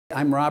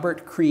I'm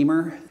Robert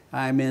Creamer.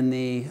 I'm in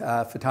the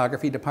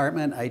photography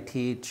department. I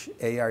teach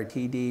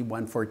ARTD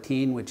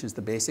 114, which is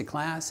the basic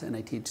class, and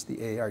I teach the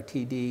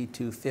ARTD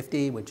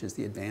 250, which is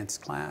the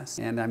advanced class,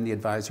 and I'm the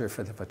advisor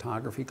for the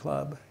photography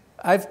club.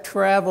 I've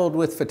traveled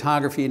with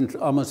photography in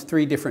almost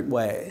 3 different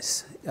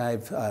ways.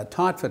 I've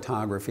taught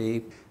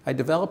photography. I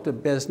developed a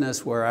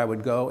business where I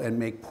would go and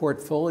make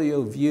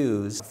portfolio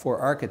views for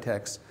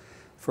architects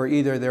for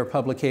either their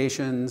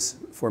publications,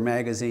 for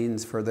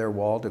magazines, for their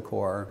wall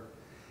decor,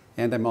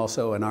 and I'm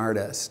also an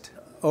artist.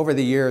 Over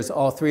the years,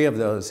 all 3 of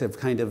those have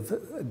kind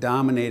of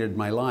dominated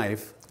my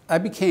life. I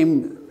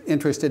became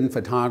interested in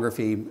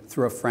photography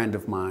through a friend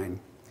of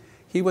mine.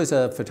 He was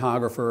a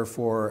photographer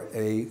for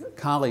a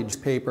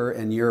college paper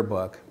and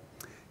yearbook.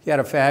 He had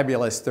a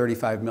fabulous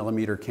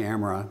 35mm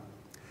camera.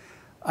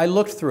 I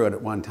looked through it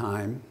at one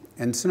time,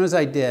 and as soon as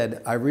I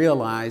did, I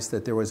realized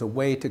that there was a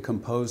way to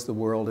compose the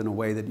world in a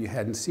way that you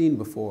hadn't seen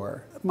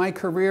before. My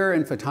career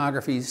in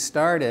photography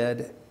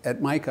started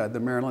at MICA, the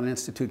Maryland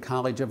Institute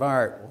College of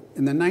Art.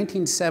 In the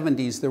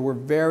 1970s, there were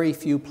very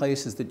few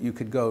places that you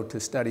could go to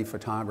study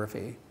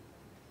photography.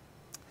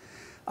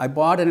 I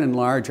bought an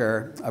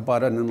enlarger. I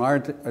bought an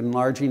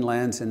enlarging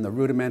lens and the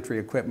rudimentary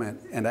equipment,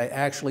 and I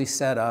actually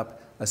set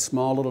up a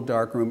small little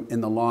darkroom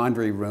in the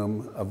laundry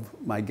room of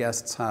my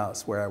guest's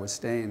house where I was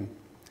staying.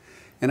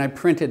 And I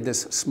printed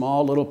this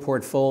small little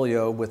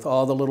portfolio with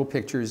all the little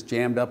pictures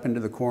jammed up into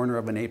the corner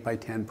of an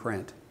 8x10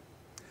 print.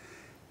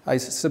 I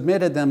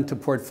submitted them to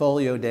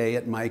Portfolio Day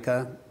at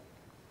MICA,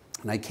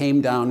 and I came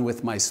down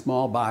with my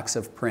small box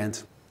of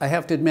prints. I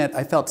have to admit,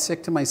 I felt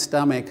sick to my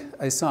stomach.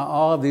 I saw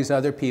all of these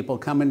other people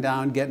coming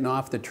down, getting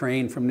off the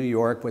train from New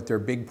York with their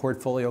big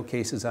portfolio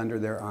cases under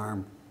their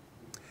arm.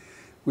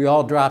 We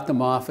all dropped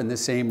them off in the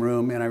same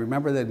room, and I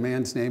remember that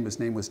man's name, his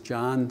name was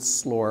John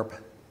Slorp.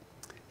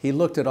 He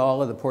looked at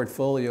all of the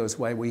portfolios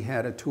while we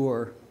had a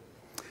tour.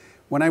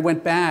 When I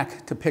went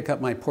back to pick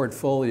up my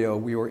portfolio,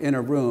 we were in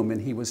a room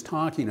and he was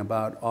talking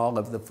about all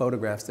of the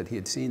photographs that he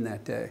had seen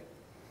that day.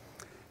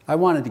 I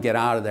wanted to get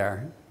out of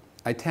there.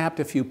 I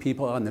tapped a few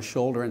people on the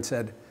shoulder and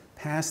said,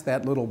 "Pass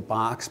that little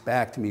box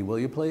back to me, will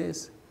you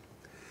please?"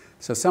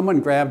 So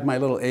someone grabbed my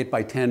little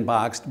 8x10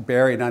 box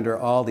buried under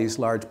all these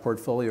large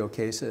portfolio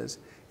cases.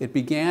 It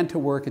began to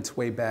work its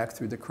way back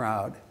through the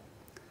crowd.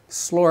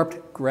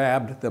 Slorp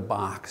grabbed the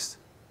box.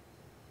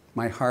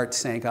 My heart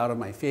sank out of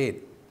my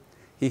feet.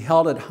 He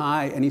held it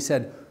high and he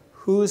said,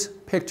 "Whose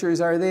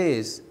pictures are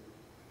these?"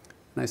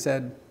 And I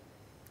said,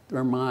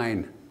 "They're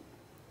mine."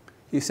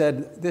 He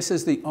said, "This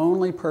is the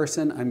only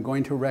person I'm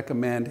going to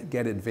recommend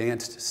get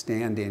advanced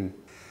standing."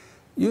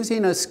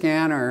 Using a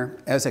scanner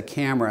as a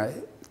camera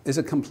is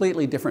a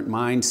completely different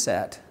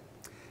mindset.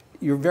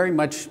 You're very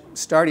much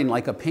starting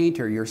like a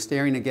painter. You're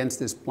staring against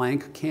this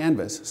blank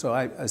canvas. So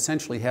I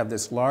essentially have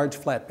this large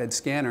flatbed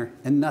scanner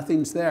and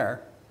nothing's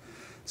there.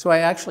 So I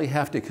actually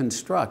have to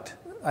construct.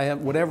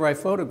 Whatever I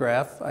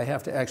photograph, I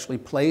have to actually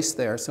place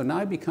there. So now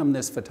I become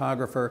this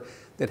photographer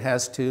that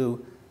has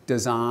to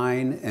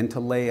design and to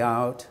lay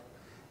out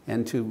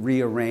and to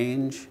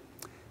rearrange.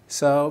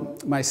 So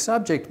my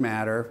subject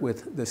matter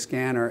with the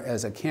scanner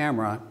as a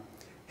camera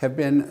have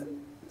been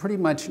pretty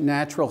much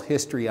natural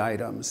history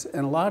items.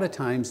 And a lot of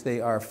times they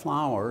are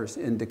flowers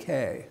in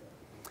decay.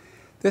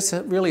 This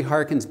really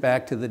harkens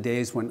back to the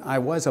days when I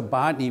was a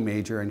botany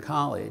major in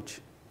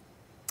college.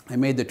 I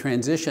made the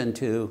transition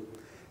to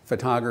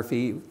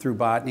photography through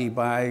botany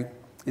by,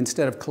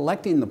 instead of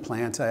collecting the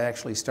plants, I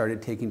actually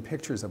started taking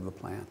pictures of the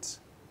plants.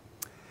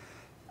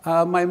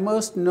 My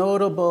most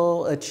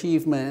notable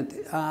achievement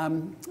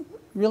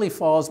really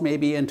falls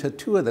maybe into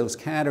 2 of those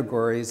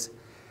categories.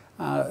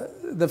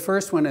 The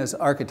first one is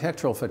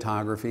architectural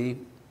photography.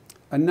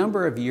 A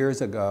number of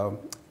years ago,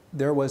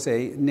 there was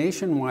a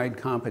nationwide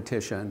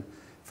competition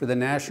for the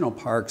National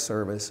Park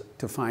Service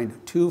to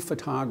find 2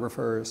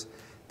 photographers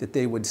that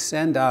they would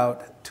send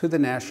out to the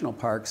national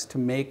parks to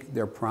make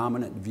their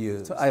prominent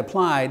views. So I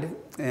applied,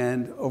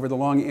 and over the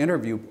long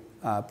interview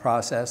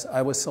process,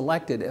 I was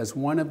selected as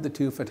one of the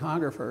 2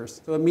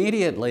 photographers. So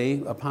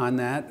immediately upon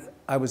that,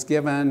 I was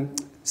given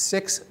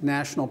 6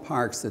 national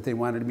parks that they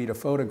wanted me to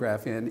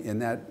photograph in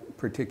that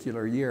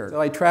particular year. So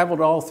I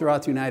traveled all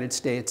throughout the United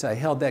States. I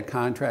held that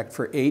contract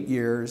for 8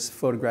 years,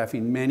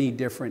 photographing many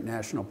different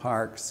national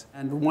parks.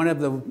 And one of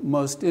the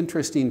most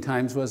interesting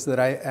times was that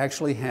I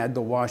actually had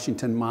the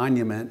Washington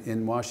Monument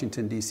in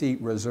Washington, D.C.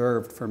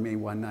 reserved for me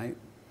one night.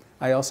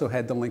 I also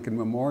had the Lincoln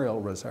Memorial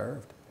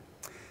reserved.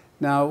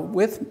 Now,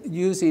 with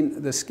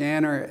using the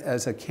scanner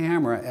as a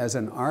camera as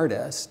an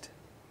artist,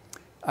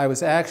 I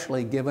was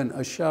actually given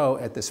a show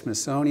at the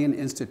Smithsonian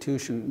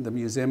Institution, the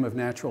Museum of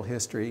Natural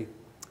History.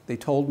 They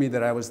told me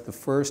that I was the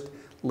first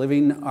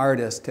living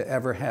artist to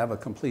ever have a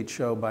complete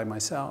show by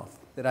myself.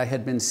 That I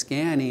had been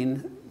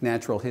scanning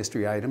natural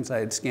history items. I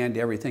had scanned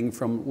everything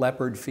from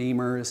leopard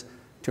femurs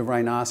to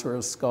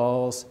rhinoceros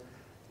skulls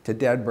to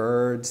dead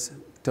birds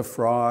to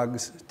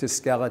frogs to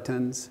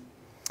skeletons,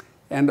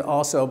 and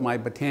also my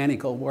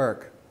botanical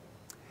work.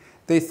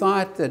 They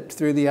thought that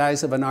through the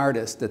eyes of an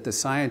artist that the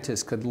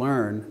scientists could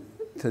learn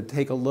to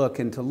take a look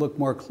and to look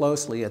more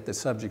closely at the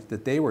subject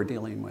that they were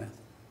dealing with.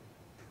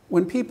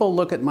 When people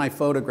look at my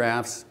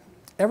photographs,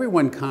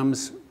 everyone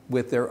comes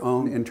with their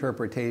own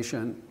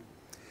interpretation.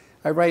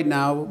 Right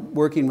now,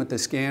 working with the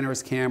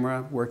scanner's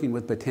camera, working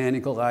with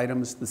botanical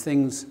items,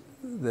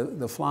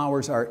 the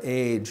flowers are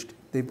aged.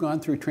 They've gone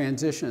through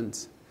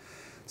transitions.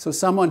 So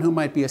someone who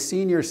might be a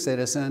senior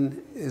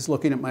citizen is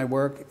looking at my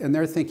work and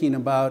they're thinking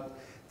about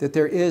that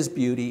there is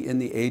beauty in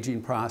the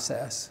aging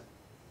process.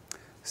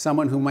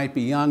 Someone who might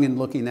be young and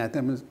looking at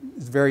them is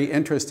very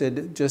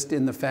interested just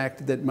in the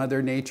fact that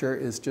Mother Nature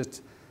is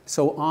just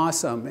so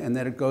awesome and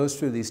that it goes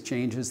through these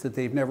changes that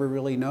they've never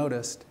really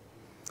noticed.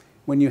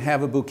 When you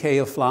have a bouquet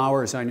of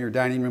flowers on your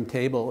dining room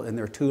table and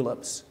they're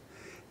tulips,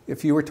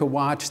 if you were to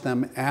watch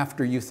them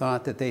after you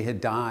thought that they had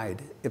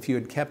died, if you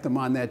had kept them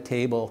on that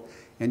table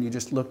and you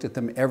just looked at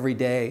them every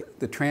day,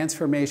 the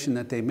transformation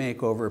that they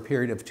make over a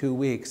period of 2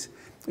 weeks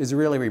is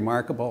really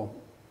remarkable.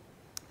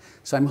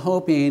 So I'm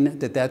hoping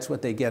that that's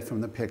what they get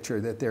from the picture,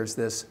 that there's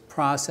this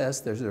process,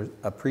 there's an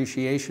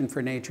appreciation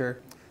for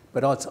nature,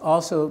 but it's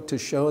also to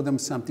show them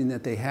something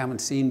that they haven't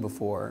seen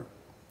before.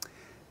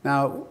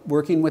 Now,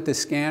 working with the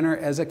scanner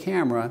as a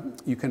camera,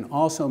 you can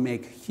also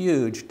make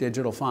huge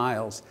digital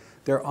files.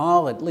 They're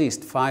all at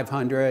least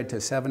 500 to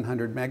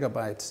 700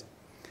 megabytes.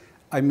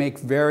 I make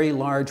very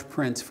large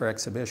prints for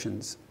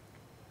exhibitions.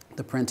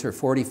 The prints are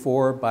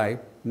 44 by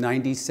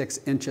 96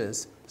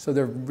 inches, so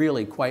they're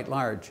really quite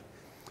large.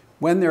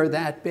 When they're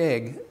that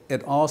big,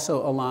 it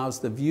also allows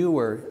the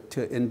viewer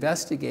to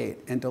investigate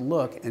and to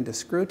look and to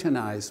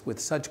scrutinize with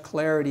such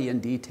clarity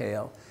and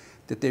detail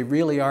that they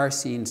really are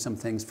seeing some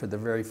things for the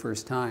very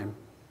first time.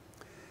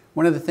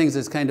 One of the things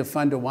that's kind of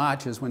fun to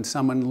watch is when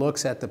someone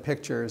looks at the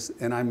pictures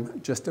and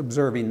I'm just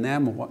observing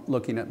them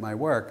looking at my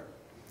work.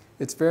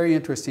 It's very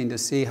interesting to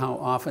see how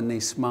often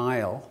they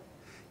smile.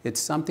 It's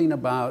something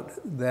about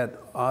that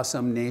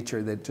awesome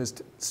nature that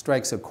just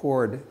strikes a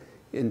chord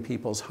in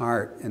people's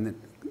heart and that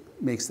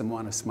makes them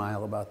want to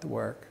smile about the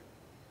work.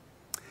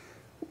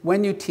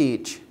 When you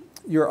teach,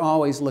 you're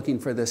always looking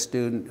for the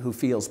student who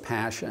feels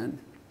passion.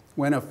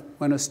 When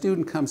a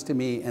student comes to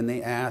me and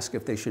they ask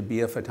if they should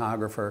be a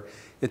photographer,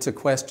 it's a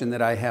question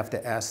that I have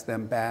to ask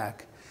them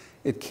back.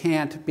 It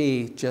can't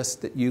be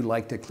just that you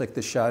like to click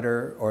the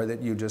shutter or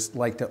that you just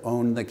like to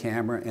own the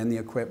camera and the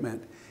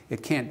equipment.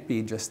 It can't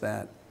be just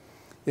that.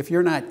 If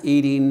you're not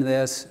eating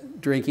this,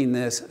 drinking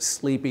this,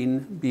 sleeping,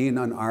 being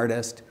an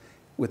artist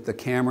with the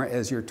camera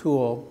as your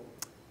tool,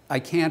 I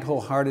can't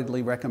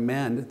wholeheartedly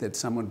recommend that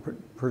someone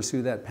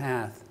pursue that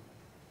path.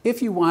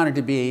 If you wanted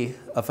to be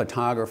a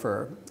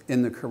photographer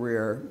in the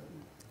career,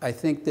 I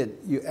think that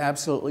you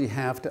absolutely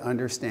have to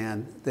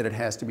understand that it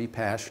has to be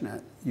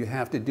passionate. You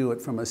have to do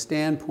it from a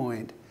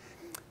standpoint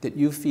that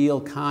you feel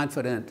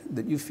confident,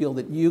 that you feel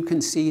that you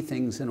can see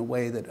things in a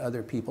way that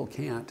other people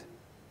can't.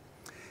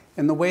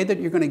 And the way that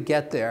you're going to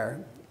get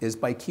there is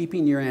by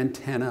keeping your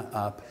antenna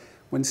up.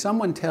 When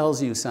someone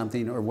tells you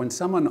something or when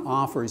someone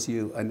offers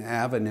you an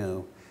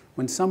avenue,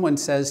 when someone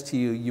says to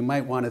you, you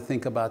might want to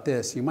think about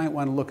this, you might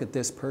want to look at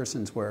this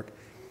person's work,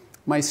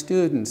 my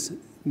students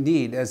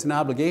need as an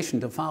obligation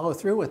to follow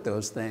through with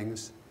those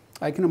things.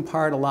 I can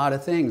impart a lot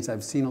of things.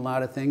 I've seen a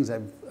lot of things.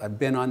 I've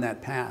been on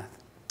that path.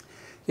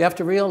 You have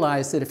to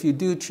realize that if you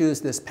do choose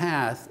this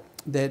path,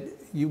 that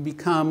you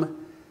become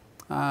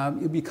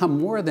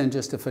more than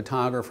just a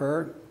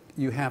photographer.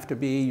 You have to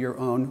be your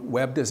own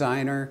web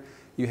designer.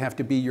 You have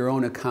to be your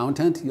own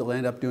accountant. You'll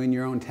end up doing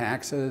your own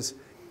taxes.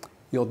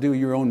 You'll do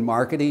your own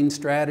marketing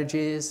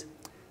strategies.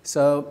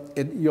 So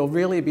you'll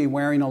really be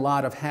wearing a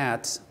lot of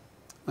hats.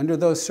 Under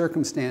those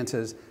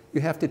circumstances,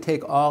 you have to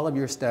take all of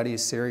your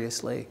studies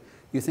seriously.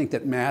 You think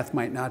that math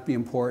might not be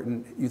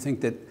important. You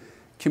think that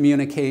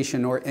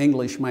communication or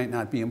English might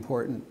not be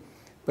important.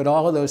 But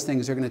all of those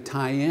things are going to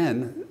tie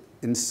in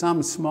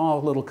some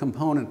small little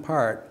component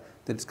part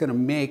that's going to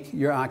make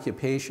your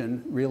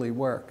occupation really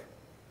work.